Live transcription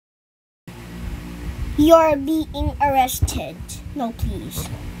You're being arrested. No, please.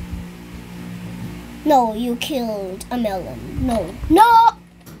 No, you killed a melon. No. No!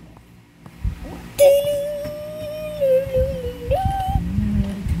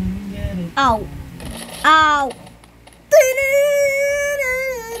 Ow. Ow.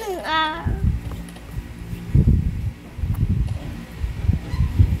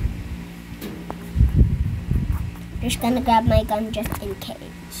 Just gonna grab my gun just in case.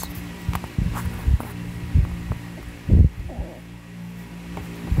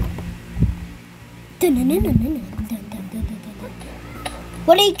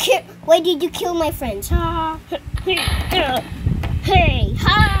 Why did you kill my friends? Hey,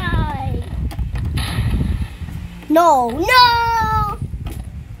 hi! No, no!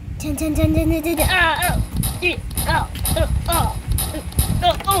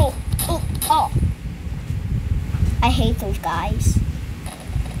 I hate those guys.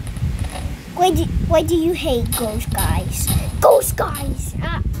 Why do you hate those guys? Those guys!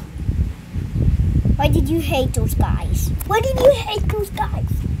 Why did you hate those guys? Why did you hate those guys?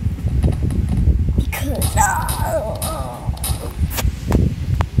 Because hey.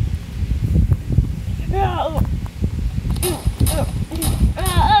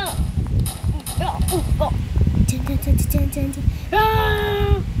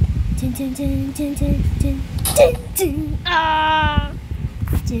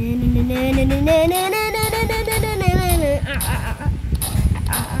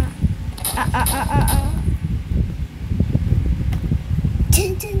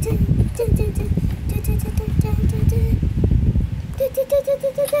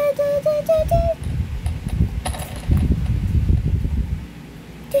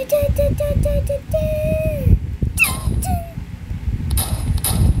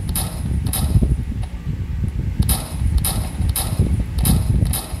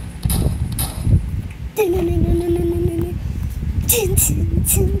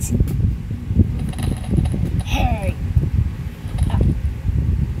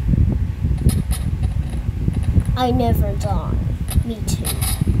 I never die. Me too.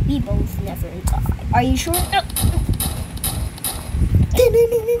 We both never die. Are you sure? Ha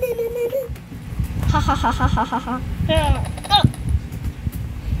ha ha ha ha ha ha.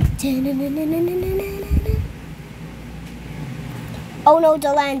 Oh no, the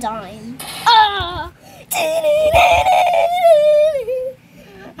landmine. Ah!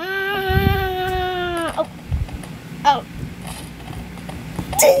 Oh. Oh.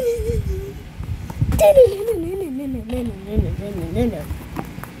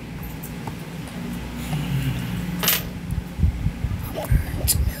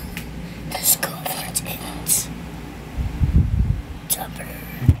 Discovered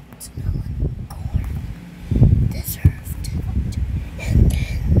it. It's melon corn deserved. And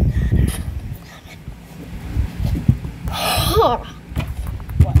then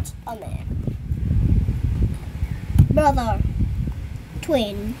what a man. Brother.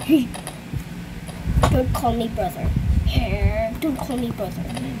 Twin. Don't call me brother. Don't call me brother.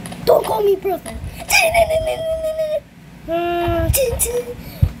 Don't call me brother.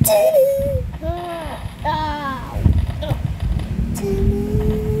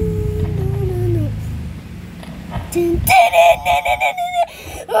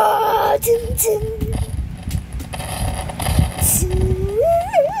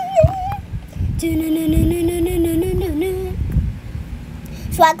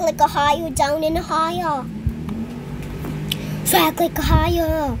 Swag like a higher down in a higher. Swag like a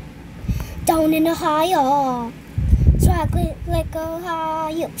higher down in a higher. Swag like a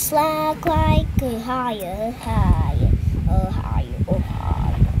higher. Swag like a higher, higher, oh higher, oh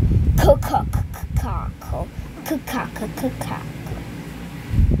higher. Cook.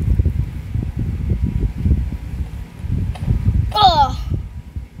 Oh.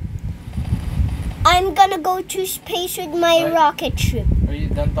 I'm gonna go to space with my rocket ship. Are you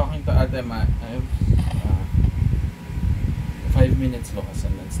done talking to Ate Ma? I have 5 minutes, Lucas,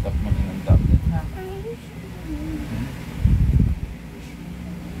 and then stop mo na ng tablet.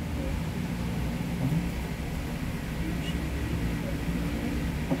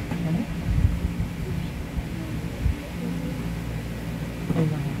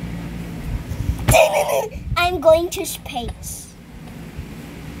 I'm going to space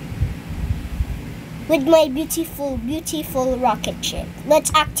with my beautiful rocket ship.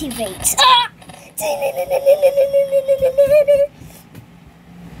 Let's activate.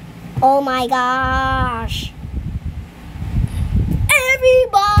 Oh my gosh.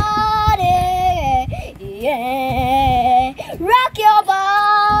 Everybody, yeah. Rock your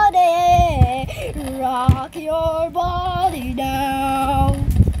body down.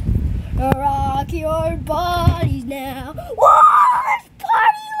 Rock rock your bodies now. Whoa, let's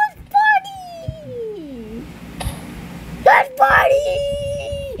party, let's party. Let's party.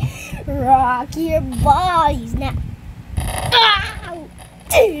 Rock your bodies now. Ow.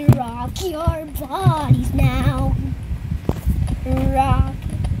 Rock your bodies now. Rock.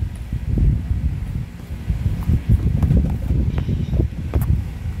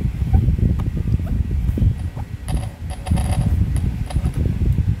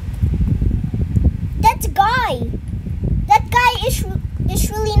 That guy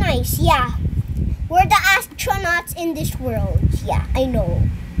is really nice. Yeah, we're the astronauts in this world. Yeah, I know.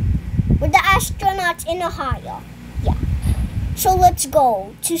 We're the astronauts in Ohio. Yeah. So let's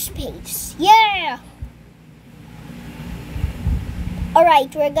go to space. Yeah. All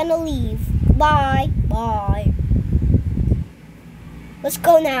right, we're gonna leave. Bye. Bye. Let's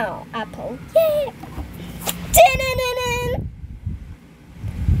go now, Apple. Yeah. Dun-dun-dun-dun.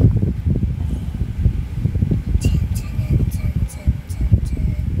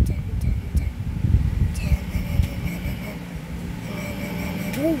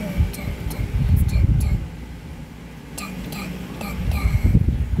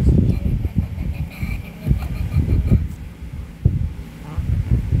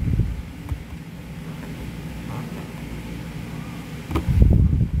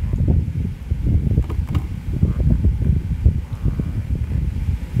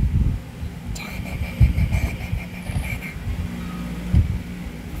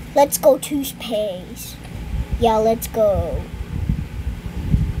 Let's go to space. Yeah, let's go.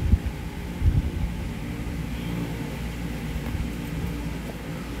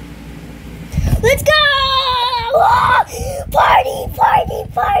 Let's go! Ah! Party, party,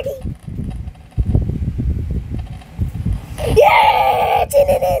 party! Yeah!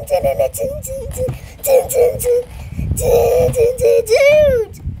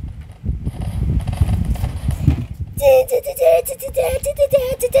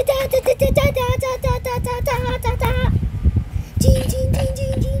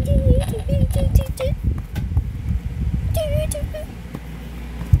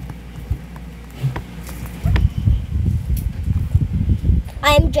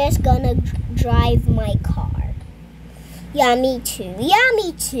 I'm just gonna drive my car. Yeah, me too. Yeah,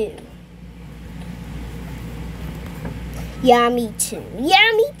 me too. Yeah, me too. Yeah,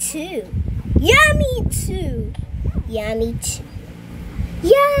 me too. Yeah, me too. Yeah, me too.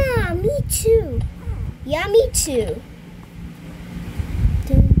 Yeah, me too. Yeah, me too.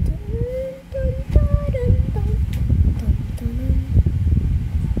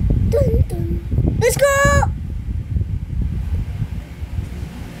 Let's go!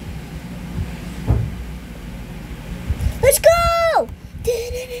 Let's go!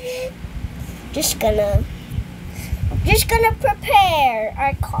 Just gonna prepare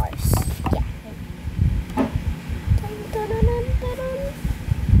our cars. Yeah.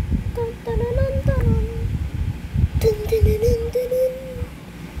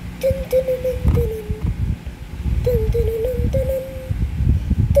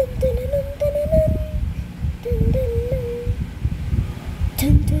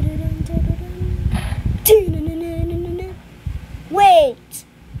 Wait.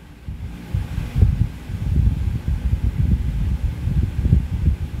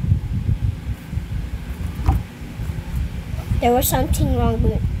 There was something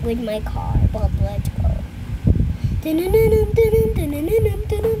wrong with my car, but let's go.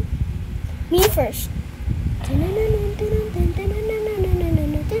 Me first.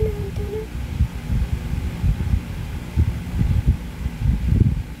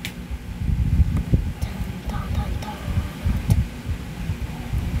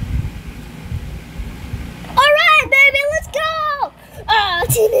 Alright, baby, let's go!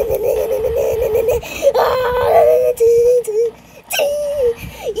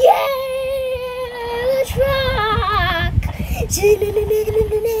 Yeah, let's rock!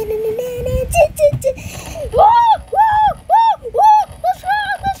 Woo, woo, woo, woo! Let's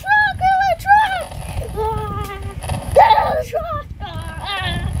rock! Let's rock! Let's rock! Let's rock!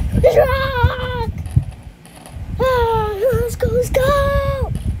 Let's rock! Let's go! Let's go!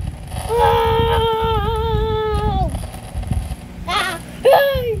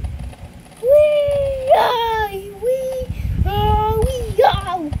 Hey! We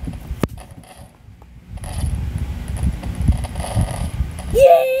are!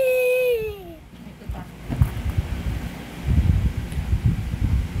 Yeah!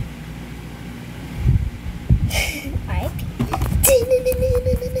 Alright.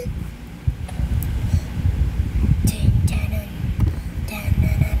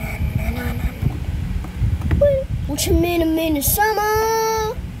 What you mean,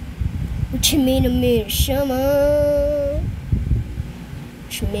 summer? What you mean, summer?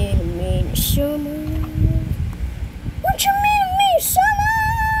 What you mean, summer? What you mean, summer?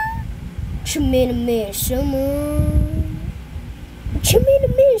 What you mean, summer? What you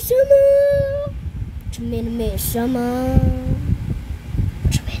mean, summer? What you mean, summer?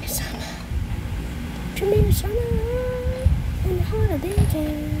 What you mean, summer? What you mean, summer? In the heart of winter,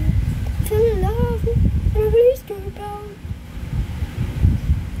 feeling love and a release to go.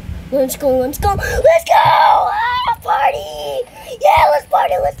 Let's go, let's go, let's go! Ah, party! Yeah, let's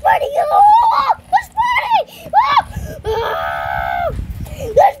party, let's party! Oh, let's party! Ah, ah,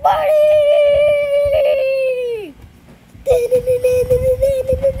 let's party!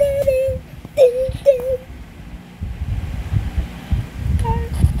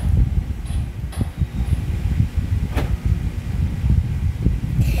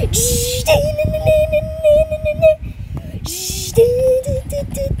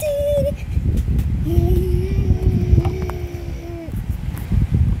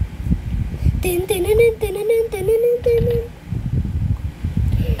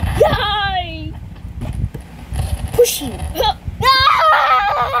 Yay! Push you.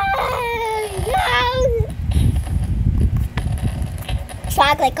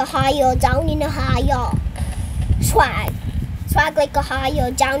 Swag like Ohio, down in Ohio. Swag. Swag like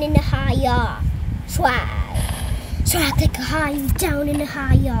Ohio, down in Ohio. Swag. Swag like Ohio, down in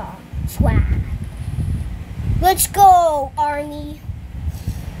Ohio. Swag. Let's go, Army.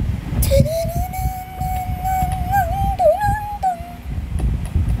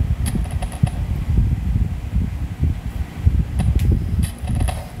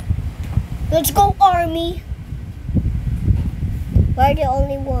 Let's go, Army. We're the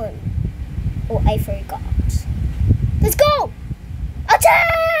only one. Oh, I forgot. Let's go!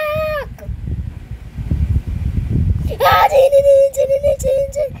 Attack! Ah,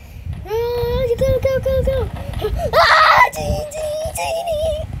 go, go, go, go. Ah, attack!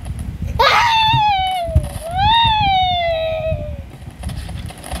 Ah!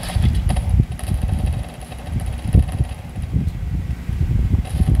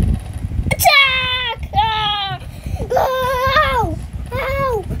 Ow!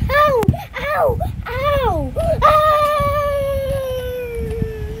 Ow! Ow! Ow! Ow!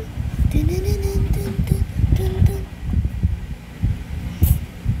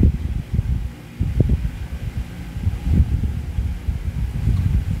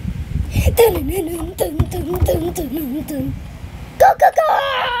 Go, go, go!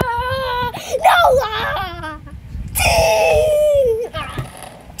 No!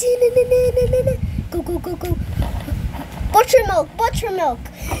 Go, go, go, go. Buttermilk, buttermilk.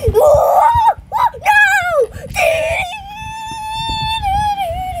 No!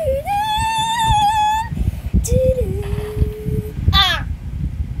 Ah!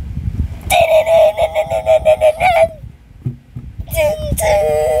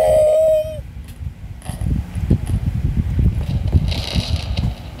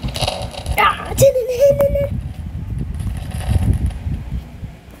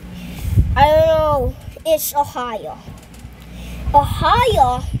 I don't know. It's Ohio.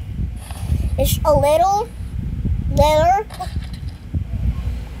 Ohio is a little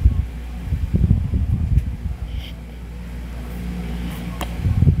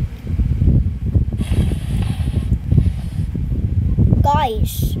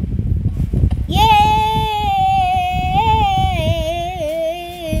guys. Yes!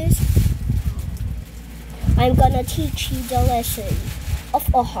 I'm gonna teach you the lesson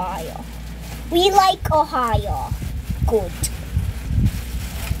of Ohio. We like Ohio. Good.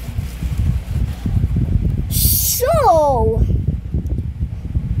 So,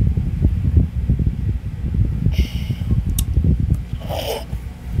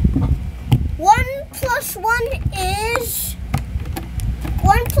 one plus one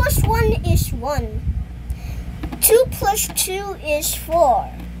is 1. 2 plus 2 is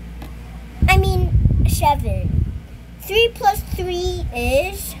 4. I mean 7. 3 plus 3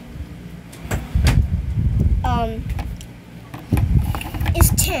 is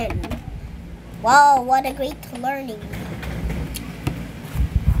 10. Wow, what a great learning.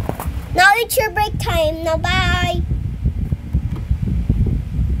 Now it's your break time. Now bye.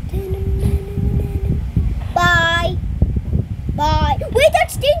 Bye. Bye. Wait,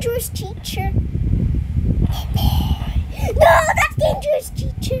 that's dangerous, teacher. No, that's dangerous,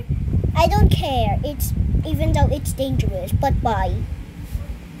 teacher. I don't care. Even though it's dangerous, but bye.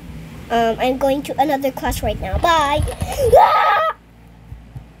 I'm going to another class right now. Bye. Ah!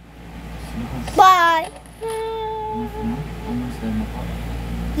 Bye. Almost done.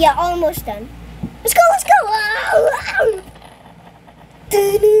 Yeah, almost done. Let's go, let's go.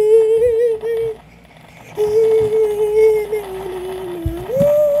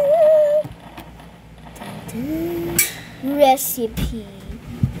 recipe.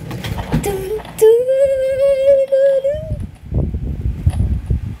 Dun, dun, dun, dun.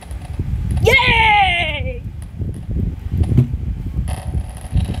 Yay!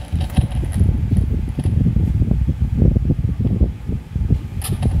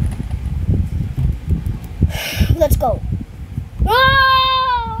 Let's go. Oh!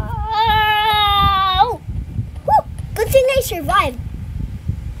 Woo! Good thing I survived.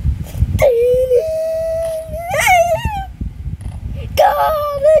 Go!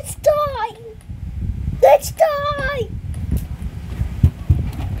 Let's die! Let's die!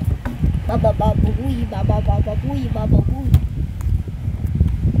 Baba baba booey, baba baba booey, baba booey.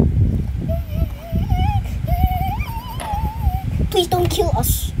 Please don't kill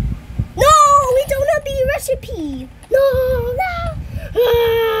us. No, we don't have the recipe. No, no.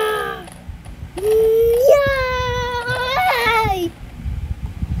 Ah. Yay!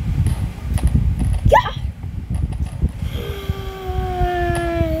 Yeah.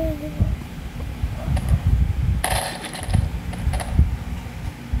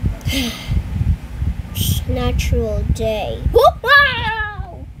 Natural day.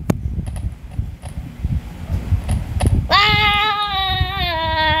 Wow! Wow!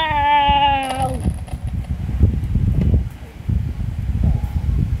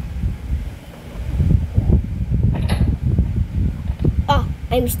 Ah,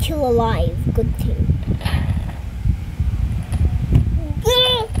 I'm still alive. Good thing.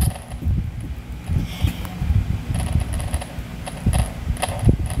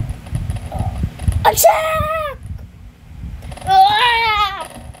 Attack! Ah!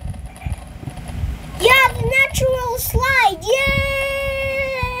 Yeah, the natural slide!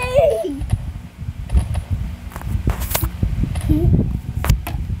 Yay!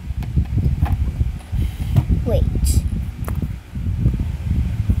 Wait.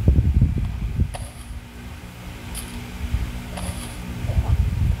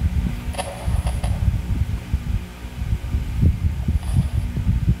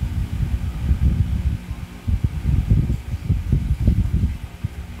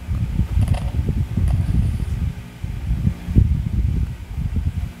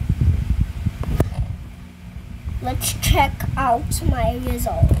 Let's check out my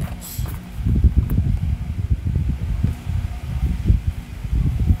results.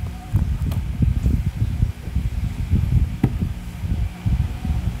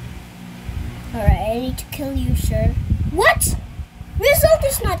 Alright, I need to kill you, sir. What? Result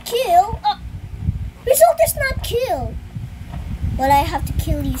is not kill. Result is not kill. But I have to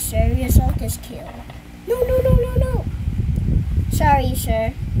kill you, sir. Result is kill. No, no, no, no, no. Sorry,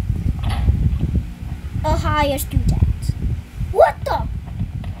 sir. Ohio's do that. What the?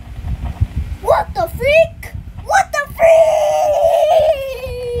 What the freak? What the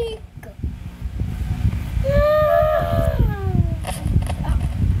freak?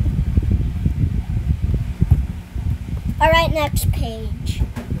 Alright, next page.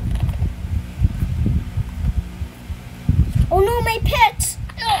 Oh no, my pets!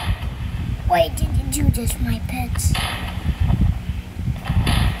 Why did you do this, my pets?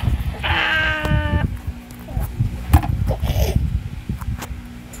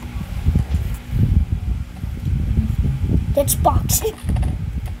 Let's box it.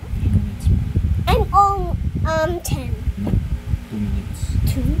 I'm on 10. No, 2 minutes.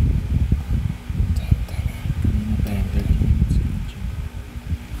 2? 10.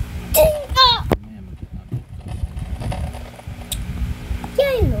 Ding! Ah! Yeah,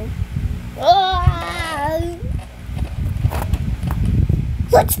 I know. Ah!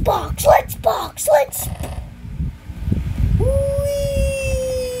 Let's box! Let's box! Let's.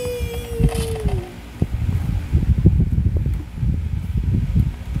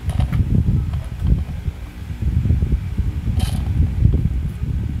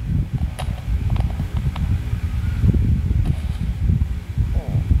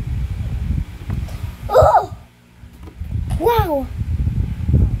 Oh! Wow!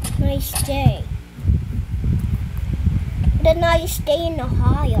 Nice day. What a nice day in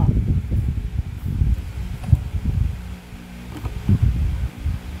Ohio.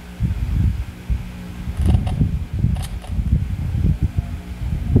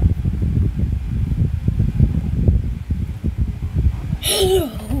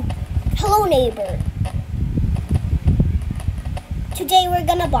 Hello, neighbor. Today we're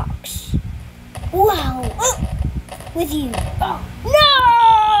gonna box. Wow! Oh, with you. Oh.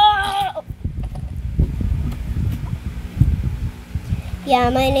 No! Yeah,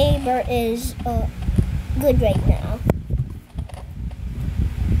 my neighbor is good right now.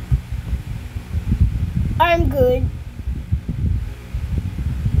 I'm good.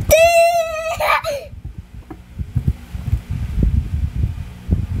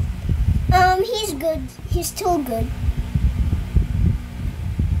 He's still good.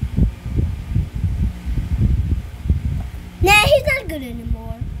 Nah, he's not good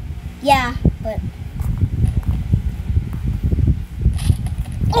anymore. Yeah, but...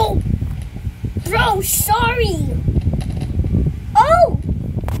 Oh! Bro, sorry! Oh!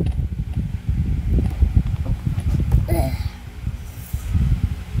 Ugh.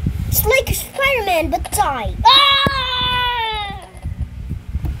 It's like Spider-Man, but died. Ah!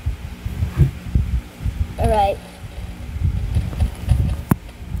 Alright.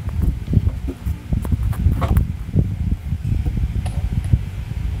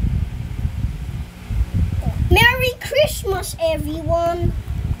 Merry Christmas, everyone!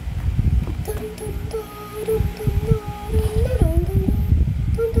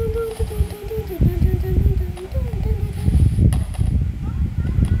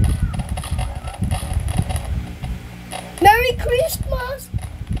 Merry Christmas!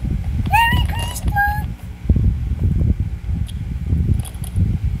 Merry Christmas!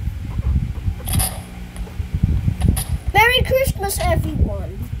 Merry Christmas,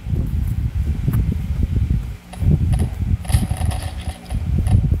 everyone!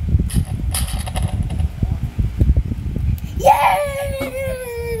 Yeah!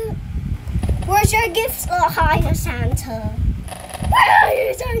 Where's your gifts? Oh, hi, Santa.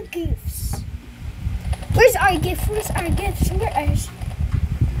 Where's our gifts? Where's our gift? Where's our gifts?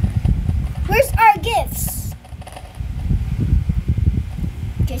 Where's our gifts?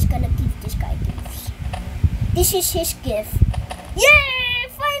 Just gonna give this guy gifts. This is his gift. Yeah!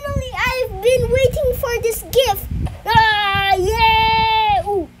 Finally, I've been waiting for this gift. Ah, yeah!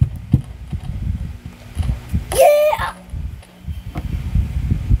 Ooh. Yeah!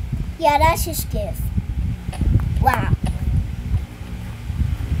 Yeah, that's his gift. Wow.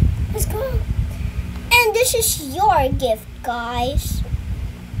 Let's go. And this is your gift, guys.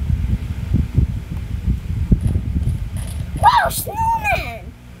 Wow,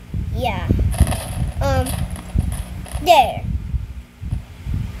 snowman! Yeah. There.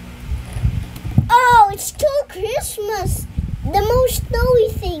 Oh, it's still Christmas. The most snowy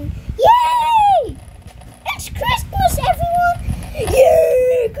thing. Yay! It's Christmas, everyone!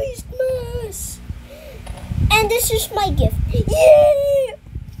 Yay, Christmas! And this is my gift. Yay!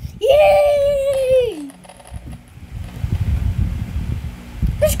 Yay!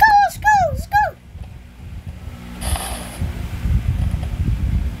 Let's go, let's go, let's go!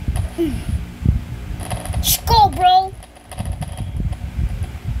 Let's go, bro!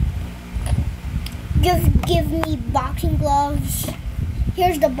 Give me boxing gloves.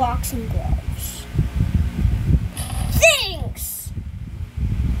 Here's the boxing gloves. Thanks!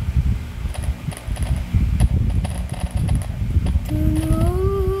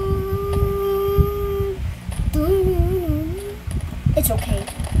 It's okay.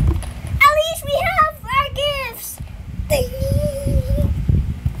 At least we have our gifts!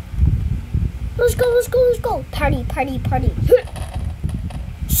 Let's go, let's go, let's go. Party, party, party.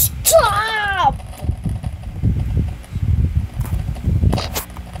 Stop!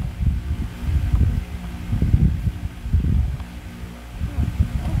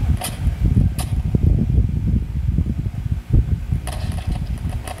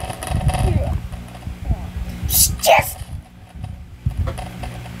 Just...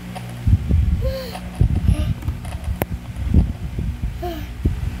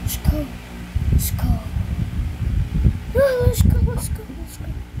 Let's go. Let's go. Oh, let's go, let's go, let's go.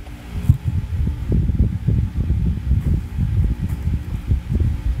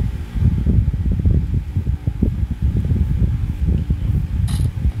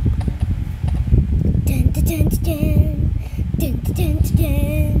 Dun, dun, dun, dun, dun, dun, dun,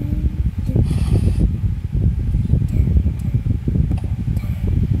 dun.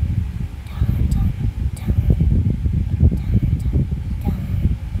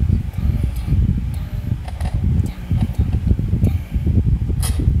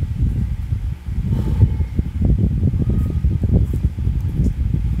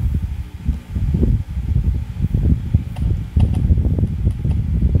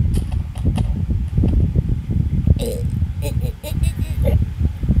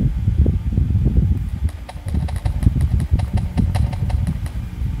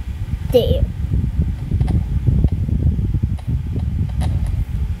 There.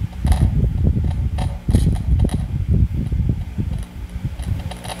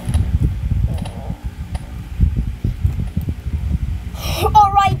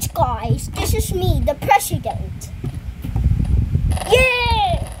 Alright guys, this is me, the president.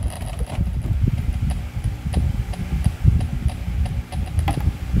 Yeah!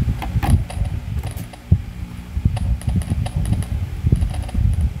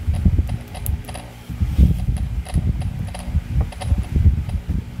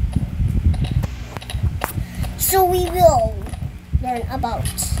 So we will learn about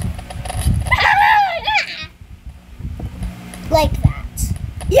like that.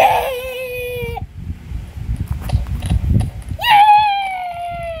 Yay!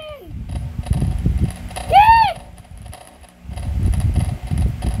 Yay! Yay!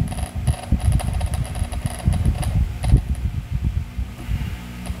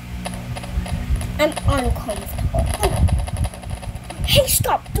 I'm uncomfortable. Hey,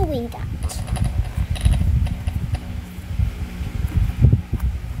 stop doing that.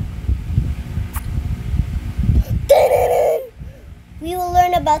 We will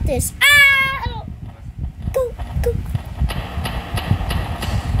learn about this